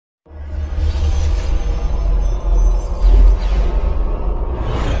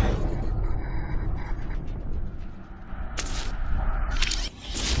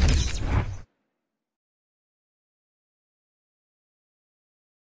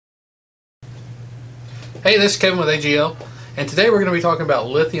Hey, this is Kevin with AGL, and today we're going to be talking about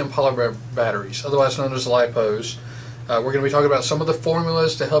lithium polymer batteries, otherwise known as LiPos. We're going to be talking about some of the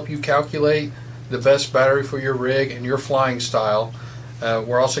formulas to help you calculate the best battery for your rig and your flying style.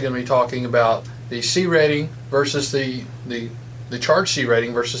 We're also going to be talking about the C rating versus the charge C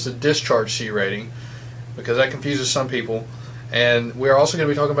rating versus the discharge C rating, because that confuses some people. And we're also going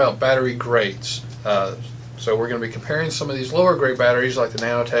to be talking about battery grades. So we're going to be comparing some of these lower grade batteries like the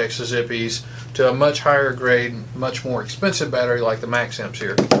Nanotechs, the Zippies, to a much higher grade, much more expensive battery like the MaxAmps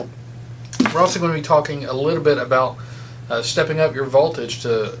here. We're also going to be talking a little bit about stepping up your voltage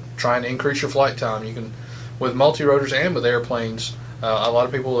to try and increase your flight time. You can, with multi-rotors and with airplanes, a lot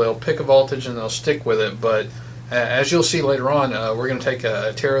of people, they'll pick a voltage and they'll stick with it, but as you'll see later on, we're going to take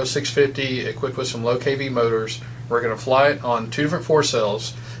a Tarot 650 equipped with some low kV motors. We're going to fly it on 2 different 4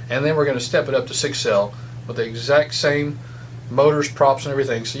 cells, and then we're going to step it up to 6 cell with the exact same motors, props, and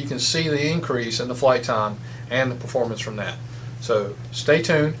everything, so you can see the increase in the flight time and the performance from that. So stay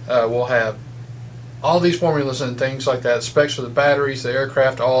tuned. We'll have all these formulas and things like that, specs for the batteries, the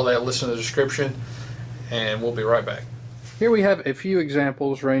aircraft, all that, listen to the description, and we'll be right back. Here we have a few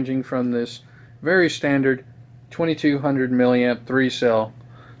examples ranging from this very standard 2200 milliamp 3 cell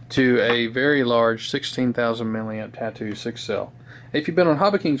to a very large 16,000 milliamp Tattoo 6 cell. If you've been on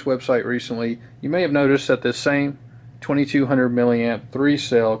Hobbyking's website recently, you may have noticed that this same 2200 milliamp 3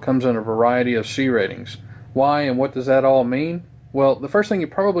 cell comes in a variety of C ratings. Why and what does that all mean? Well, the first thing you're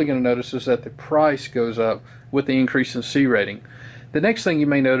probably going to notice is that the price goes up with the increase in C rating. The next thing you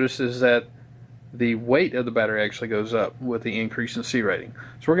may notice is that the weight of the battery actually goes up with the increase in C rating.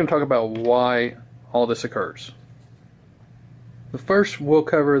 So we're going to talk about why all this occurs. The first, we'll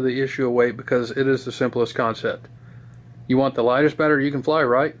cover the issue of weight because it is the simplest concept. You want the lightest battery you can fly,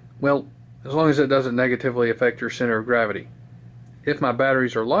 right? Well, as long as it doesn't negatively affect your center of gravity. If my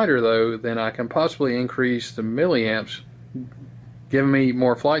batteries are lighter though, then I can possibly increase the milliamps, giving me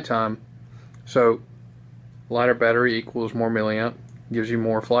more flight time. So lighter battery equals more milliamp, gives you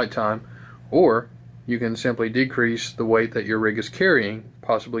more flight time. Or you can simply decrease the weight that your rig is carrying,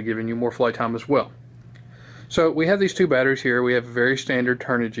 possibly giving you more flight time as well. So we have these two batteries here. We have a very standard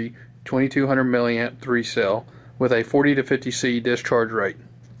Turnigy 2200 milliamp 3 cell with a 40 to 50 C discharge rate.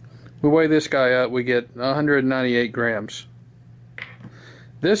 We weigh this guy up, we get 198 grams.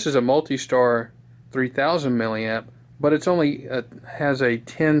 This is a Multistar 3000 milliamp, but it's only has a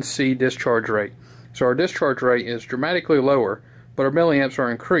 10 C discharge rate. So our discharge rate is dramatically lower, but our milliamps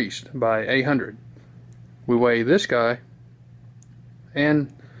are increased by 800. We weigh this guy,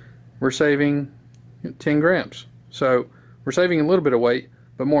 and we're saving 10 grams. So we're saving a little bit of weight,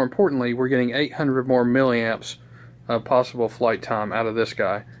 but more importantly, we're getting 800 more milliamps of possible flight time out of this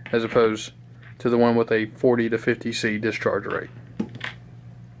guy, as opposed to the one with a 40 to 50 C discharge rate.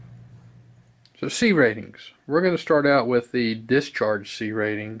 So C ratings. We're going to start out with the discharge C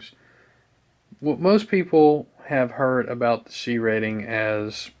ratings. What most people have heard about the C rating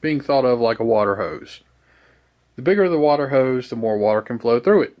as being thought of like a water hose. The bigger the water hose, the more water can flow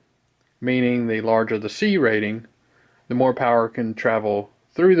through it. Meaning the larger the C rating, the more power can travel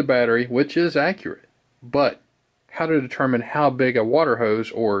through the battery, which is accurate. But how to determine how big a water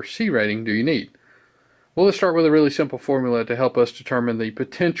hose or C rating do you need? Well, let's start with a really simple formula to help us determine the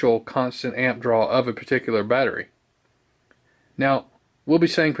potential constant amp draw of a particular battery. Now, we'll be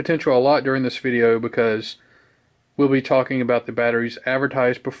saying potential a lot during this video because we'll be talking about the battery's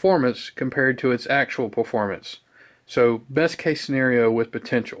advertised performance compared to its actual performance. So, best case scenario with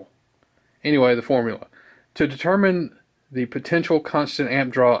potential. Anyway, the formula. To determine the potential constant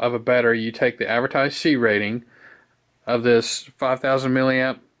amp draw of a battery, you take the advertised C rating of this 5000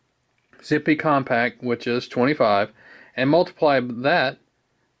 milliamp Zippy Compact, which is 25, and multiply that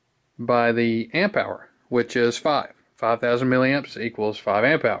by the amp hour, which is 5. 5000 milliamps equals 5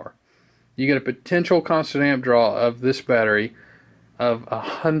 amp hour. You get a potential constant amp draw of this battery of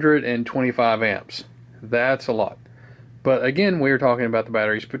 125 amps. That's a lot. But again, we're talking about the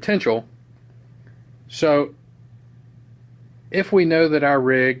battery's potential. So if we know that our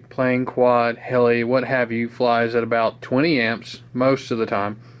rig, plane, quad, heli, what have you, flies at about 20 amps most of the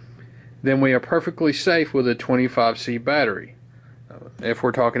time, then we are perfectly safe with a 25C battery, if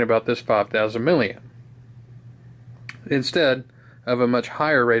we're talking about this 5000 milliamp, instead of a much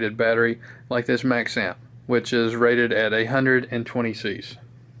higher rated battery like this MaxAmp, which is rated at 120 Cs.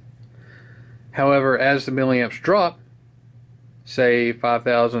 However, as the milliamps drop, say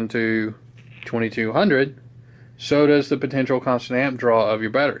 5000 to 2200, so does the potential constant amp draw of your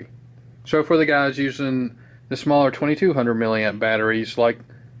battery. So for the guys using the smaller 2200 milliamp batteries like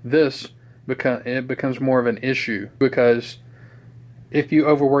this, it becomes more of an issue because if you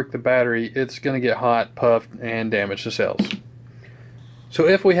overwork the battery, it's going to get hot, puffed, and damage the cells. So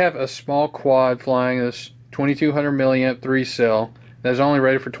if we have a small quad flying this 2200 milliamp 3 cell that is only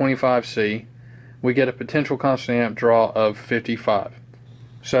rated for 25C, we get a potential constant amp draw of 55.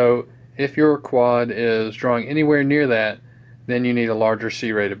 So if your quad is drawing anywhere near that, then you need a larger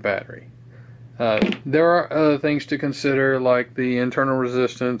C-rated battery. There are other things to consider, like the internal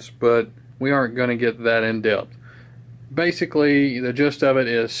resistance, but we aren't going to get that in depth. Basically, the gist of it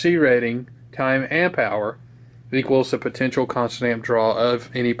is C rating time amp hour equals the potential constant amp draw of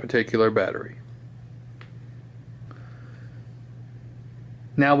any particular battery.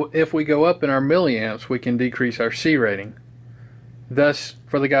 Now, if we go up in our milliamps, we can decrease our C rating. Thus,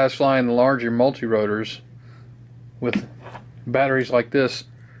 for the guys flying the larger multi-rotors with batteries like this,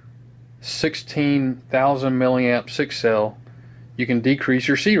 16,000 milliamp 6 cell, you can decrease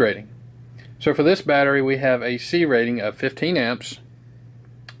your C rating. So for this battery, we have a C rating of 15 amps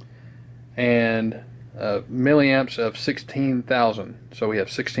and milliamps of 16,000. So we have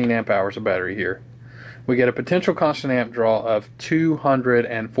 16 amp hours of battery here. We get a potential constant amp draw of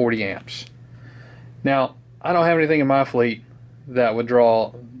 240 amps. Now, I don't have anything in my fleet that would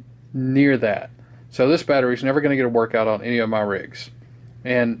draw near that. So this battery is never going to get a workout on any of my rigs.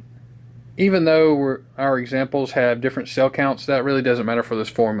 And even though our examples have different cell counts, that really doesn't matter for this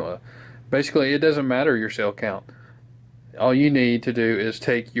formula. Basically, it doesn't matter your cell count. All you need to do is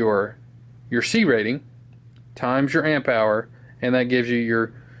take your C rating times your amp hour, and that gives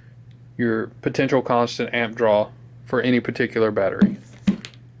you your potential constant amp draw for any particular battery.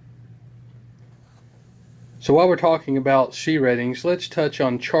 So while we're talking about C ratings, let's touch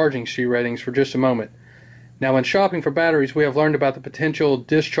on charging C ratings for just a moment. Now, when shopping for batteries, we have learned about the potential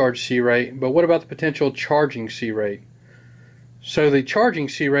discharge C rate, but what about the potential charging C rate? So the charging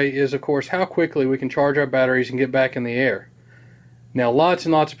C rate is, of course, how quickly we can charge our batteries and get back in the air. Now, lots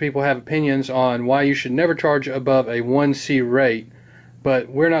and lots of people have opinions on why you should never charge above a 1C rate, but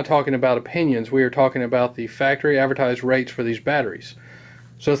we're not talking about opinions. We are talking about the factory advertised rates for these batteries.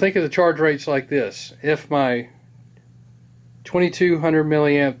 So think of the charge rates like this. If my 2200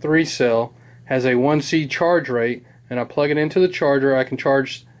 milliamp 3 cell has a 1C charge rate and I plug it into the charger, I can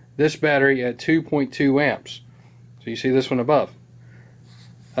charge this battery at 2.2 amps. So you see this one above.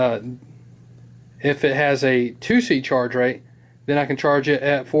 If it has a 2C charge rate, then I can charge it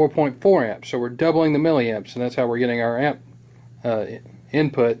at 4.4 amps. So we're doubling the milliamps, and that's how we're getting our amp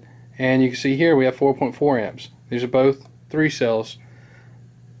input. And you can see here we have 4.4 amps. These are both 3 cells.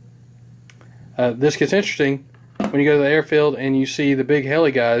 This gets interesting when you go to the airfield and you see the big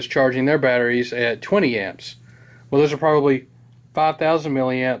heli guys charging their batteries at 20 amps. Well, those are probably 5,000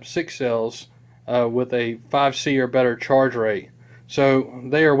 milliamp 6 cells with a 5C or better charge rate. So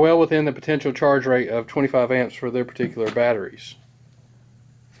they are well within the potential charge rate of 25 amps for their particular batteries.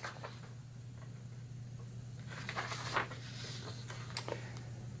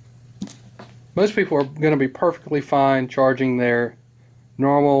 Most people are going to be perfectly fine charging their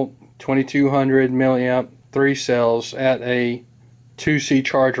normal 2200 milliamp 3 cells at a 2C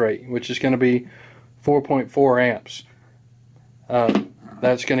charge rate, which is going to be 4.4 amps.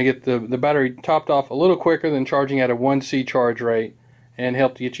 That's going to get the battery topped off a little quicker than charging at a 1C charge rate and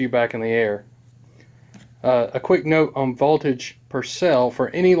help to get you back in the air. A quick note on voltage per cell for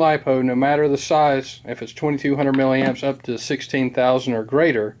any LiPo, no matter the size, if it's 2200 milliamps up to 16,000 or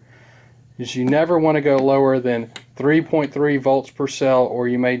greater, is you never want to go lower than 3.3 volts per cell or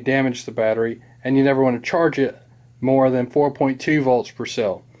you may damage the battery, and you never want to charge it more than 4.2 volts per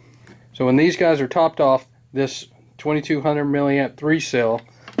cell. So when these guys are topped off, this 2200 milliamp 3 cell,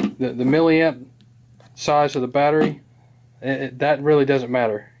 the milliamp size of the battery, that really doesn't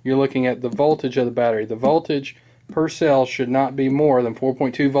matter. You're looking at the voltage of the battery. The voltage per cell should not be more than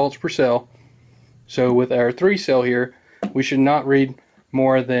 4.2 volts per cell. So with our 3 cell here, we should not read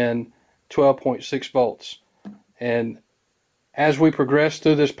more than 12.6 volts. And as we progress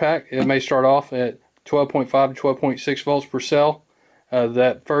through this pack, it may start off at 12.5 to 12.6 volts per cell.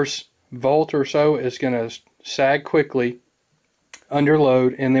 That first volt or so is going to sag quickly under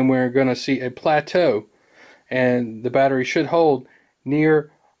load, and then we're going to see a plateau, and the battery should hold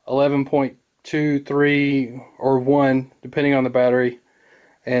near 11.23 or 1 depending on the battery,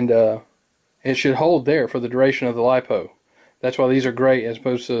 and it should hold there for the duration of the LiPo. That's why these are great as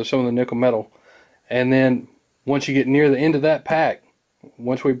opposed to some of the nickel metal. And then once you get near the end of that pack,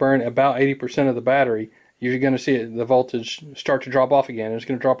 once we burn about 80% of the battery, you're going to see the voltage start to drop off again. It's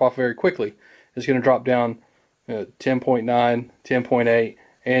going to drop off very quickly. It's going to drop down 10.9, 10.8,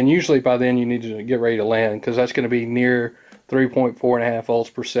 and usually by then you need to get ready to land, because that's going to be near 3.4.5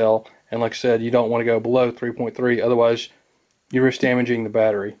 volts per cell. And like I said, you don't want to go below 3.3, otherwise you risk damaging the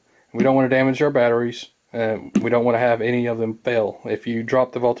battery. We don't want to damage our batteries. We don't want to have any of them fail. If you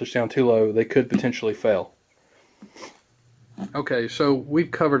drop the voltage down too low, they could potentially fail. Okay, so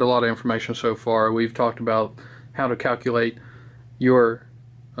we've covered a lot of information so far. We've talked about how to calculate your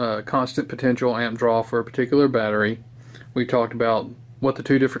constant potential amp draw for a particular battery. We talked about what the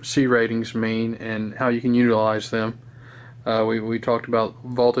two different C ratings mean and how you can utilize them. We talked about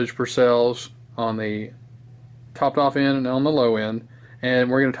voltage per cells on the topped off end and on the low end,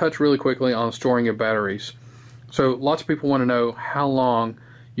 and we're going to touch really quickly on storing your batteries. So lots of people want to know how long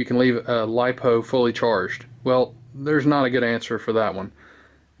you can leave a LiPo fully charged. Well, there's not a good answer for that one.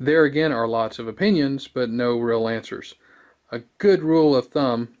 There again are lots of opinions, but no real answers. A good rule of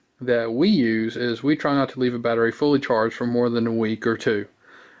thumb that we use is we try not to leave a battery fully charged for more than a week or two.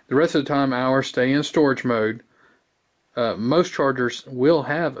 The rest of the time ours stay in storage mode. Most chargers will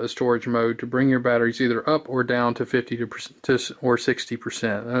have a storage mode to bring your batteries either up or down to 50% or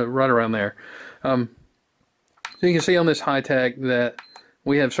 60%, right around there. So you can see on this high tag that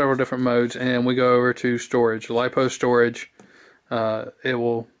we have several different modes, and we go over to storage. LiPo storage, it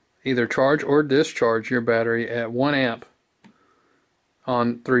will either charge or discharge your battery at 1 amp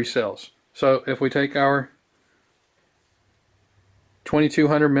on 3 cells. So if we take our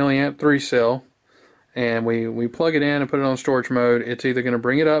 2200 milliamp 3 cell and we plug it in and put it on storage mode, it's either going to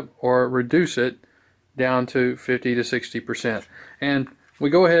bring it up or reduce it down to 50 to 60%. And we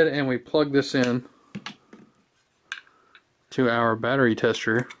go ahead and we plug this in to our battery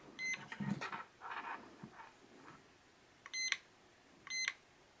tester.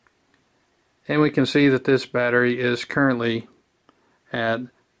 And we can see that this battery is currently at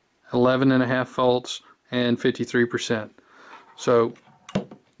 11.5 volts and 53%. So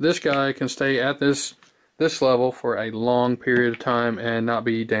this guy can stay at this level for a long period of time and not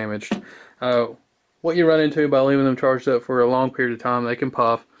be damaged. What you run into by leaving them charged up for a long period of time, they can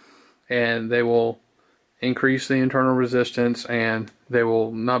puff and they will increase the internal resistance and they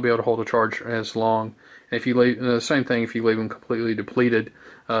will not be able to hold a charge as long. If you leave the same thing, if you leave them completely depleted,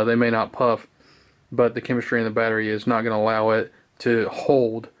 they may not puff, but the chemistry in the battery is not going to allow it to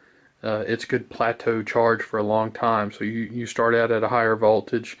hold its good plateau charge for a long time. So you start out at a higher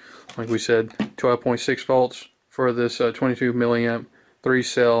voltage, like we said, 12.6 volts for this 22 milliamp 3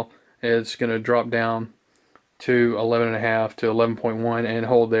 cell. It's going to drop down to 11.5 to 11.1 and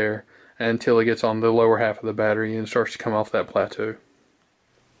hold there until it gets on the lower half of the battery and starts to come off that plateau.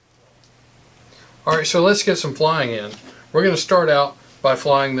 Alright, so let's get some flying in. We're going to start out by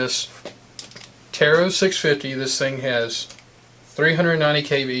flying this Tarot 650. This thing has 390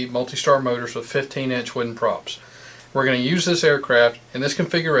 kV Multistar motors with 15-inch wooden props. We're going to use this aircraft in this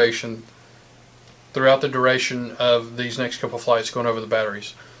configuration throughout the duration of these next couple flights going over the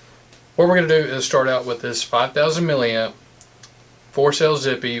batteries. What we're going to do is start out with this 5000 milliamp 4-cell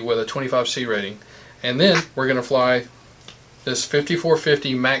Zippy with a 25C rating, and then we're going to fly this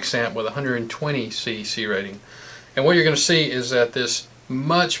 5450 MaxAmp with a 120C C rating. And what you're going to see is that this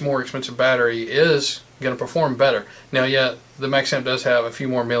much more expensive battery is going to perform better. Now, yeah, the MaxAmp does have a few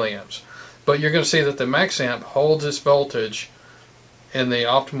more milliamps, but you're going to see that the MaxAmp holds its voltage in the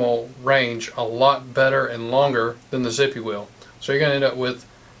optimal range a lot better and longer than the Zippy will. So you're going to end up with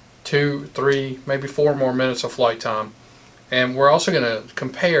 2, 3, maybe 4 more minutes of flight time. And we're also going to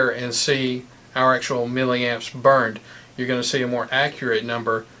compare and see our actual milliamps burned. You're going to see a more accurate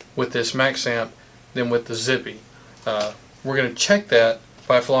number with this MaxAmp than with the Zippy. We're going to check that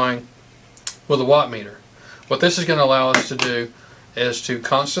by flying with a watt meter. What this is going to allow us to do is to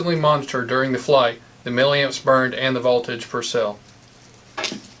constantly monitor during the flight the milliamps burned and the voltage per cell.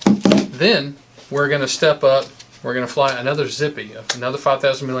 Then we're going to step up. We're going to fly another Zippy, another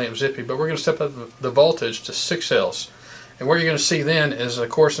 5000 milliamp Zippy, but we're going to step up the voltage to 6 cells. And what you're going to see then is, of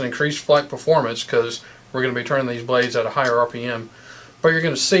course, an increased flight performance because we're going to be turning these blades at a higher RPM. But you're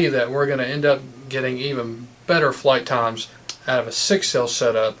going to see that we're going to end up getting even better flight times out of a 6-cell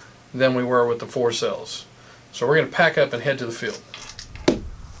setup than we were with the 4 cells. So we're going to pack up and head to the field.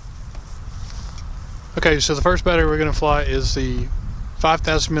 Okay, so the first battery we're going to fly is the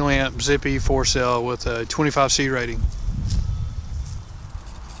 5000 milliamp Zippy 4-cell with a 25C rating.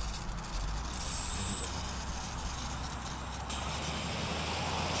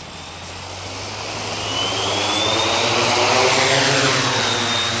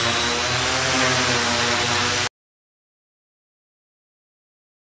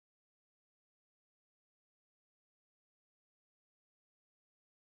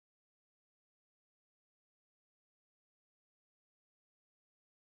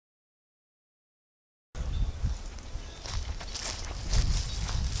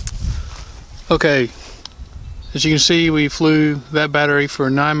 Okay, As you can see, we flew that battery for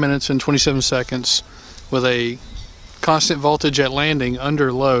 9 minutes and 27 seconds with a constant voltage at landing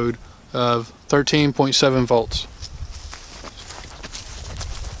under load of 13.7 volts.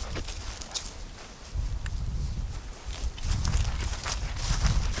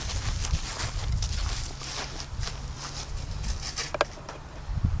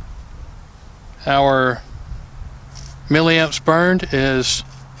 Our milliamps burned is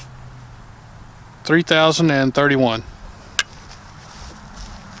 3031.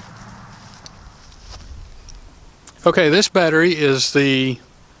 Okay, this battery is the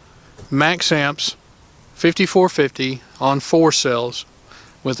MaxAmp 5450 on 4 cells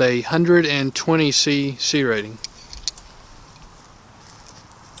with a 120 C rating.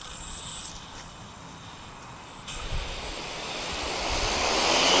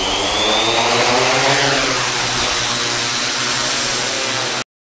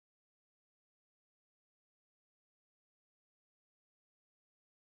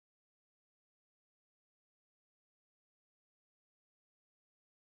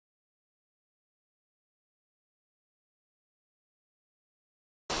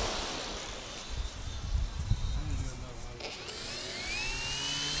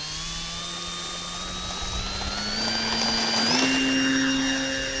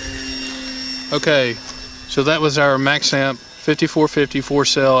 Okay, so that was our MaxAmp 5450 4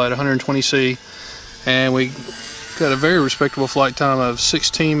 cell at 120 C, and we got a very respectable flight time of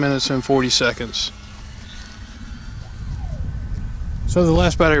 16 minutes and 40 seconds. So the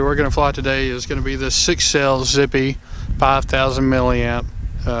last battery we're going to fly today is going to be this 6 cell Zippy 5000 milliamp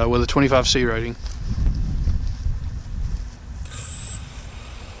with a 25 C rating.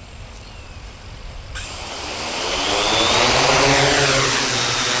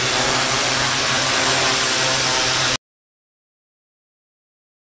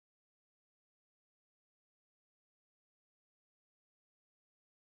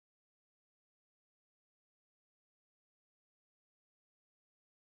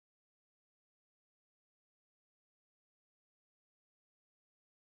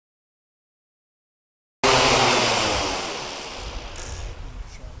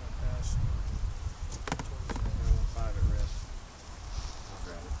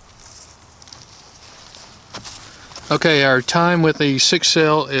 Okay, our time with the 6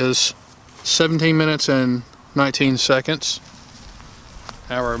 cell is 17 minutes and 19 seconds.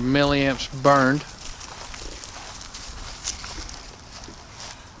 Our milliamps burned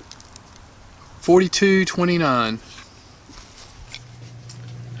 4229.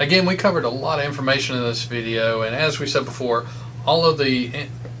 Again, we covered a lot of information in this video, and as we said before, all of the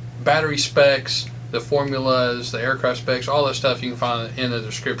battery specs, the formulas, the aircraft specs, all that stuff you can find in the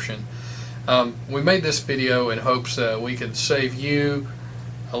description. We made this video in hopes that we could save you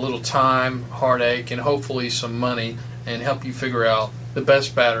a little time, heartache, and hopefully some money, and help you figure out the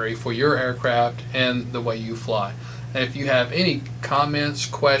best battery for your aircraft and the way you fly. And if you have any comments,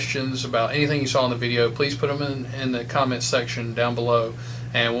 questions about anything you saw in the video, please put them in the comments section down below,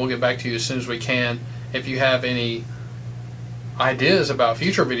 and we'll get back to you as soon as we can. If you have any ideas about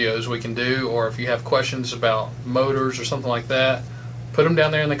future videos we can do, or if you have questions about motors or something like that, put them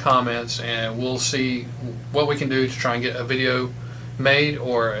down there in the comments, and we'll see what we can do to try and get a video made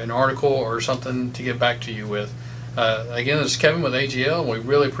or an article or something to get back to you with. Again, this is Kevin with AGL, and we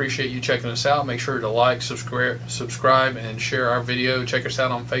really appreciate you checking us out. Make sure to like, subscribe, and share our video. Check us out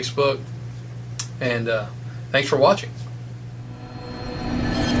on Facebook, and thanks for watching.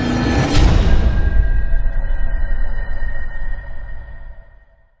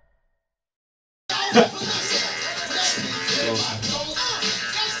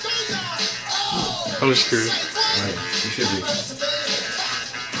 I was screwed. Alright, you should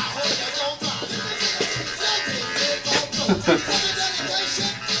be.